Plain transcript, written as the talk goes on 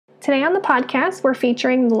Today on the podcast, we're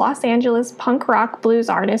featuring the Los Angeles punk rock blues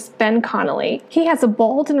artist Ben Conley. He has a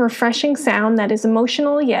bold and refreshing sound that is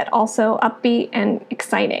emotional yet also upbeat and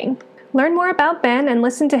exciting. Learn more about Ben and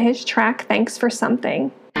listen to his track, Thanks for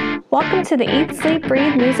Something. Welcome to the Eat, Sleep,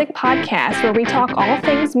 Breathe Music podcast, where we talk all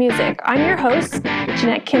things music. I'm your host,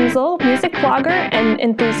 Jeanette Kinzel, music blogger and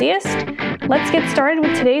enthusiast. Let's get started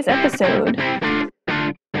with today's episode.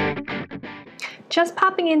 Just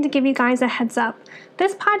popping in to give you guys a heads up.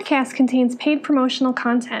 This podcast contains paid promotional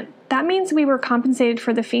content. That means we were compensated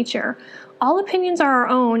for the feature. All opinions are our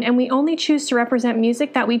own, and we only choose to represent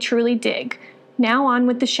music that we truly dig. Now on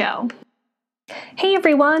with the show. Hey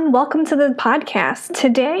everyone, welcome to the podcast.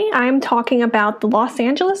 Today I'm talking about the Los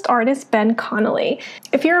Angeles artist Ben Conley.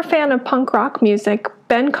 If you're a fan of punk rock music,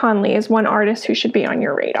 Ben Conley is one artist who should be on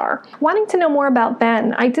your radar. Wanting to know more about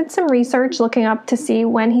Ben, I did some research looking up to see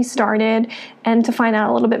when he started and to find out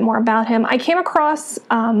a little bit more about him. I came across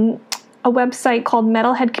a website called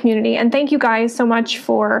Metalhead Community, and thank you guys so much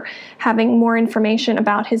for having more information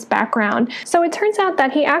about his background. So it turns out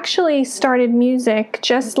that he actually started music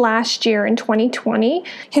just last year in 2020.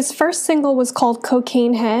 His first single was called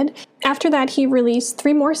Cocaine Head. After that, he released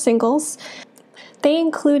 3 more singles. They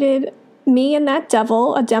included Me and That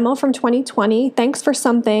Devil, a demo from 2020, Thanks for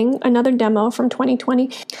Something, another demo from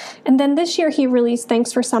 2020, and then this year he released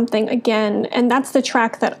Thanks for Something again, and that's the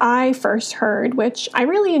track that I first heard, which I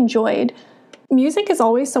really enjoyed. Music is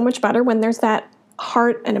always so much better when there's that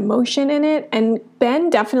heart and emotion in it, and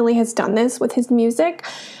Ben definitely has done this with his music.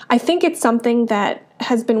 I think it's something that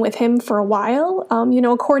has been with him for a while.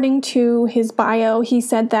 According to his bio, he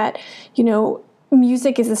said that,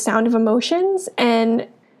 music is the sound of emotions, and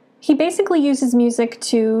he basically uses music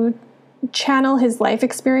to channel his life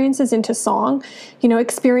experiences into song,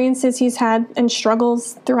 experiences he's had and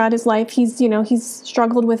struggles throughout his life. He's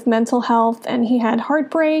struggled with mental health, and he had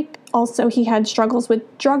heartbreak. Also, he had struggles with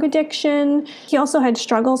drug addiction. He also had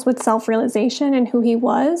struggles with self-realization and who he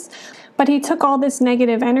was. But he took all this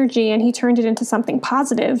negative energy and he turned it into something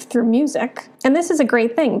positive through music. And this is a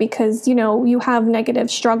great thing because, you have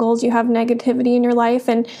negative struggles, you have negativity in your life,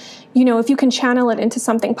 and, if you can channel it into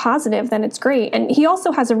something positive, then it's great. And he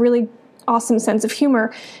also has a really awesome sense of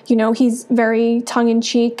humor. He's very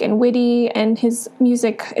tongue-in-cheek and witty, and his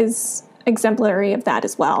music is exemplary of that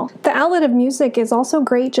as well. The outlet of music is also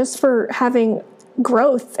great just for having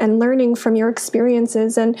growth and learning from your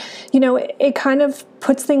experiences, and it kind of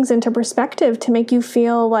puts things into perspective to make you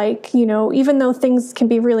feel like even though things can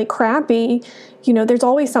be really crappy, there's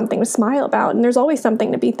always something to smile about, and there's always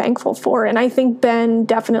something to be thankful for. And I think Ben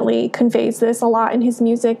definitely conveys this a lot in his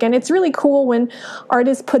music, and it's really cool when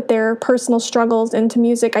artists put their personal struggles into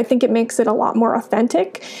music. I think it makes it a lot more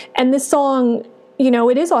authentic, and this song,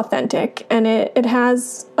 it is authentic, and it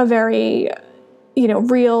has a very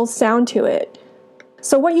real sound to it.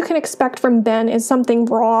 So what you can expect from Ben is something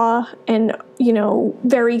raw and,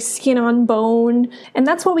 very skin on bone. And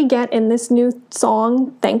that's what we get in this new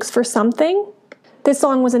song, Thanks for Something. This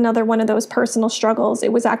song was another one of those personal struggles.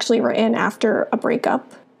 It was actually written after a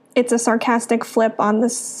breakup. It's a sarcastic flip on the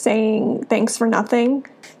saying, thanks for nothing.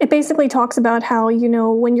 It basically talks about how,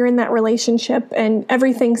 when you're in that relationship and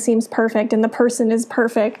everything seems perfect and the person is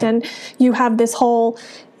perfect and you have this whole,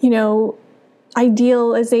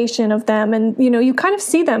 idealization of them, and you kind of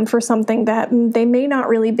see them for something that they may not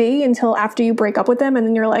really be until after you break up with them, and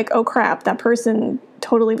then you're like, oh crap, that person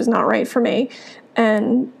totally was not right for me.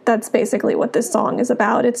 And that's basically what this song is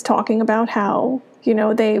about. It's talking about how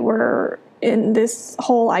they were in this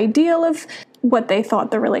whole ideal of what they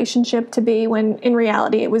thought the relationship to be, when in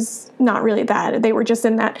reality it was not really that. They were just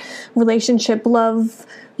in that relationship love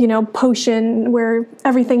potion where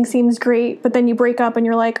everything seems great, but then you break up and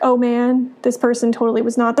you're like, oh man, this person totally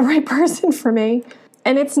was not the right person for me.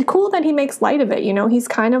 And it's cool that he makes light of it. He's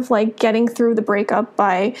kind of like getting through the breakup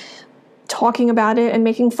by talking about it and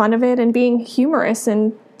making fun of it and being humorous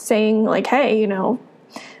and saying like, hey,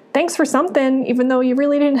 thanks for something, even though you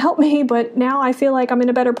really didn't help me, but now I feel like I'm in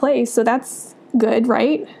a better place. So that's good,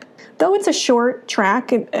 right? Though it's a short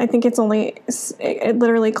track, I think it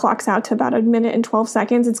literally clocks out to about 1 minute and 12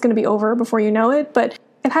 seconds. It's going to be over before you know it, but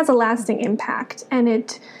it has a lasting impact, and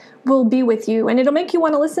it will be with you, and it'll make you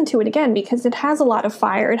want to listen to it again because it has a lot of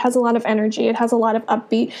fire, it has a lot of energy, it has a lot of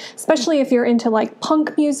upbeat, especially if you're into like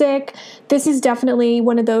punk music. This is definitely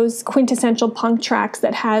one of those quintessential punk tracks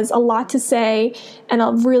that has a lot to say and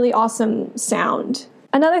a really awesome sound.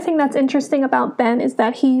 Another thing that's interesting about Ben is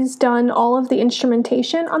that he's done all of the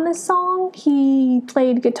instrumentation on this song. He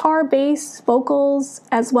played guitar, bass, vocals,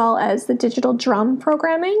 as well as the digital drum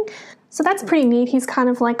programming. So that's pretty neat. He's kind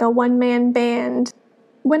of like a one-man band.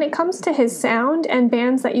 When it comes to his sound and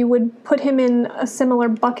bands that you would put him in a similar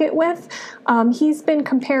bucket with, he's been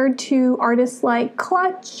compared to artists like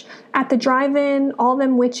Clutch, At the Drive-In, All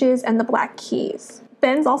Them Witches, and the Black Keys.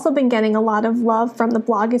 Ben's also been getting a lot of love from the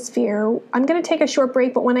blogosphere. I'm going to take a short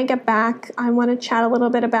break, but when I get back, I want to chat a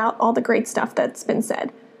little bit about all the great stuff that's been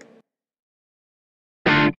said.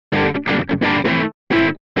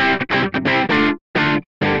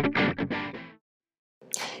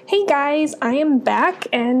 Hey guys, I am back,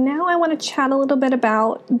 and now I want to chat a little bit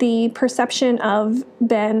about the perception of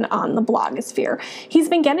Ben on the blogosphere. He's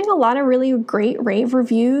been getting a lot of really great rave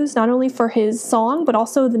reviews, not only for his song, but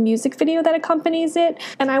also the music video that accompanies it.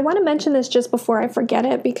 And I want to mention this just before I forget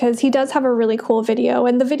it, because he does have a really cool video,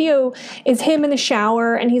 and the video is him in the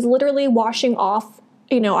shower, and he's literally washing off,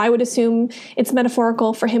 I would assume it's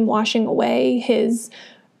metaphorical for him washing away his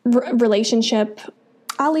relationship.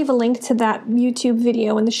 I'll leave a link to that YouTube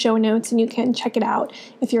video in the show notes, and you can check it out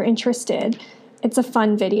if you're interested. It's a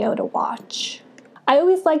fun video to watch. I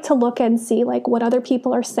always like to look and see what other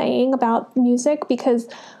people are saying about music, because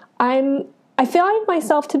I find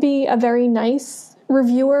myself to be a very nice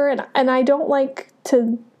reviewer, and I don't like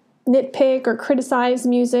to nitpick or criticize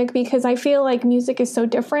music, because I feel like music is so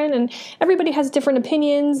different and everybody has different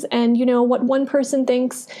opinions, and what one person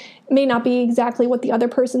thinks may not be exactly what the other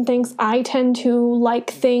person thinks. I tend to like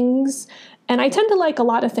things, and I tend to like a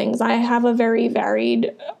lot of things. I have a very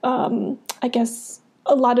varied,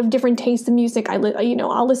 a lot of different tastes in music.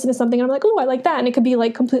 I'll listen to something and I'm like, oh, I like that. And it could be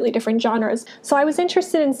completely different genres. So I was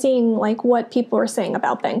interested in seeing what people were saying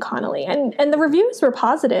about Ben Conley. And the reviews were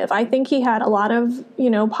positive. I think he had a lot of,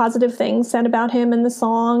 positive things said about him and the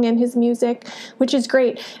song and his music, which is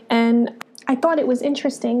great. And I thought it was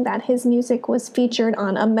interesting that his music was featured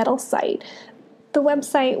on a metal site. The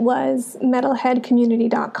website was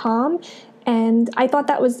metalheadcommunity.com. And I thought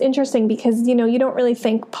that was interesting because, you don't really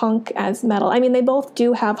think punk as metal. I mean, they both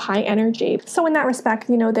do have high energy. So in that respect,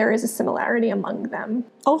 there is a similarity among them.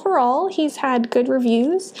 Overall, he's had good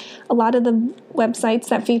reviews. A lot of the websites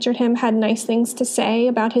that featured him had nice things to say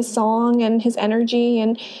about his song and his energy.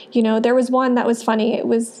 And, there was one that was funny.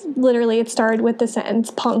 It started with the sentence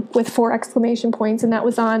punk with 4 exclamation points. And that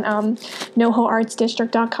was on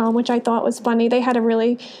NoHoArtsDistrict.com, which I thought was funny. They had a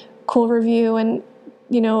really cool review, and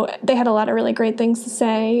they had a lot of really great things to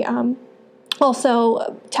say.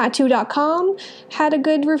 Also, Tattoo.com had a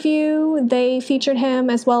good review. They featured him,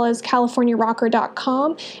 as well as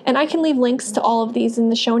CaliforniaRocker.com. And I can leave links to all of these in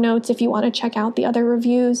the show notes if you want to check out the other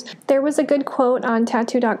reviews. There was a good quote on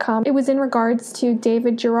Tattoo.com. It was in regards to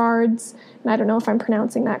David Gerard's, and I don't know if I'm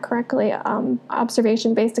pronouncing that correctly,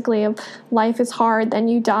 observation basically of life is hard, then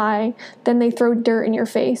you die, then they throw dirt in your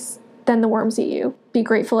face, then the worms eat you. Be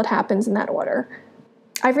grateful it happens in that order.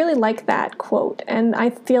 I really like that quote, and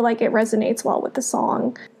I feel like it resonates well with the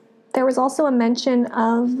song. There was also a mention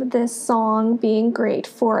of this song being great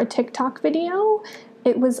for a TikTok video.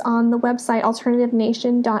 It was on the website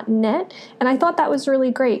alternativenation.net, and I thought that was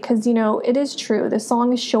really great because, it is true. The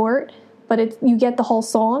song is short, but you get the whole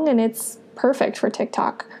song, and it's perfect for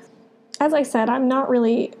TikTok. As I said, I'm not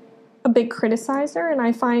really a big criticizer, and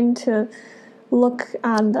I find to look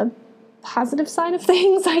on the positive side of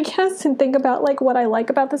things, I guess, and think about what I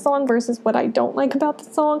like about the song versus what I don't like about the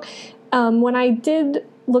song. When I did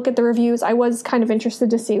look at the reviews, I was kind of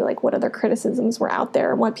interested to see what other criticisms were out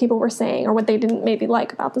there and what people were saying or what they didn't maybe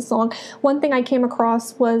like about the song. One thing I came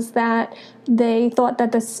across was that they thought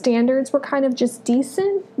that the standards were kind of just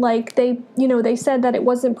decent. They said that it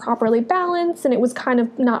wasn't properly balanced and it was kind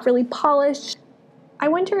of not really polished. I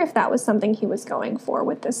wonder if that was something he was going for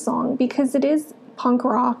with this song, because it is punk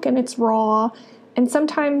rock and it's raw, and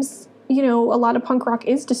sometimes a lot of punk rock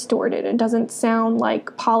is distorted and doesn't sound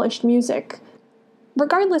like polished music.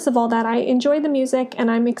 Regardless of all that, I enjoy the music,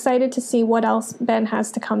 and I'm excited to see what else Ben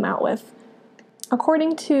has to come out with.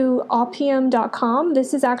 According to Opium.com,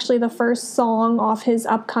 this is actually the first song off his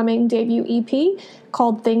upcoming debut EP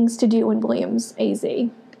called Things to Do in Williams, AZ.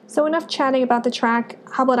 So enough chatting about the track.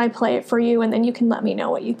 How about I play it for you, and then you can let me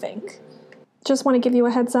know what you think. Just want to give you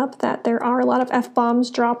a heads up that there are a lot of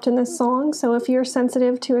F-bombs dropped in this song, so if you're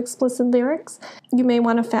sensitive to explicit lyrics, you may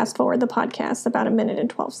want to fast forward the podcast about 1 minute and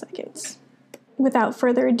 12 seconds. Without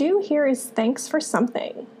further ado, here is Thanks for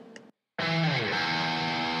Something.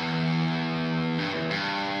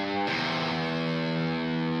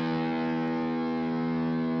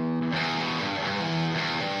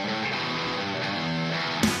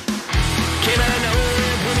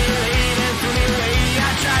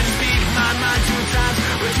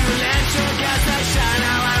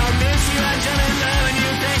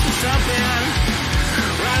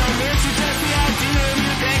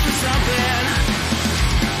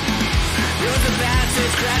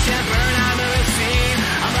 can't burn out of the scene.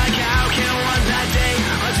 I'm like, how can one bad day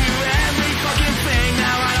undo every fucking thing?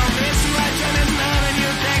 Now I don't miss you, I turn in love and you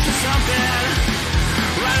thanks for something.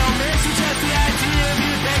 I don't miss you, just the idea of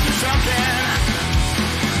you thanks for something.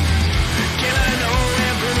 Came out of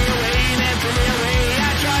nowhere, blew me away, then threw me away. I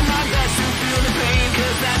tried my best to feel the pain,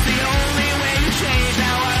 cause that's the only way to change.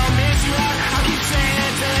 Now I don't miss you, I'll keep saying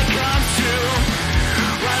it till it comes true.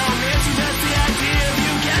 I don't miss you, just the idea of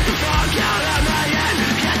you. Get the fuck out of my head,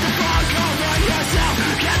 get the fuck over yourself.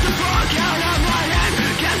 Get the fuck out of my head,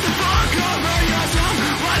 get the fuck over yourself.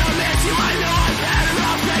 I don't miss you, I know I'm better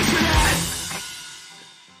off facing it.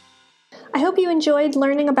 I hope you enjoyed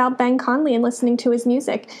learning about Ben Conley and listening to his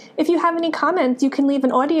music. If you have any comments, you can leave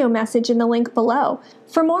an audio message in the link below.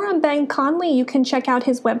 For more on Ben Conley, you can check out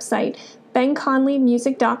his website,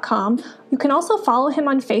 benconleymusic.com. You can also follow him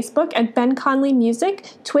on Facebook at Ben Conley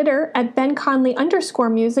Music, Twitter at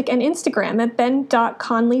benconley_music, and Instagram at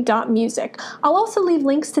ben.conley.music. I'll also leave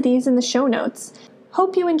links to these in the show notes.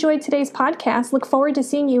 Hope you enjoyed today's podcast. Look forward to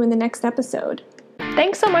seeing you in the next episode.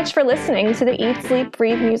 Thanks so much for listening to the Eat, Sleep,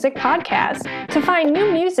 Breathe Music podcast. To find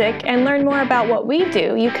new music and learn more about what we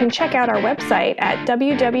do, you can check out our website at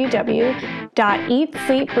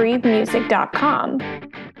www.eatsleepbreathemusic.com.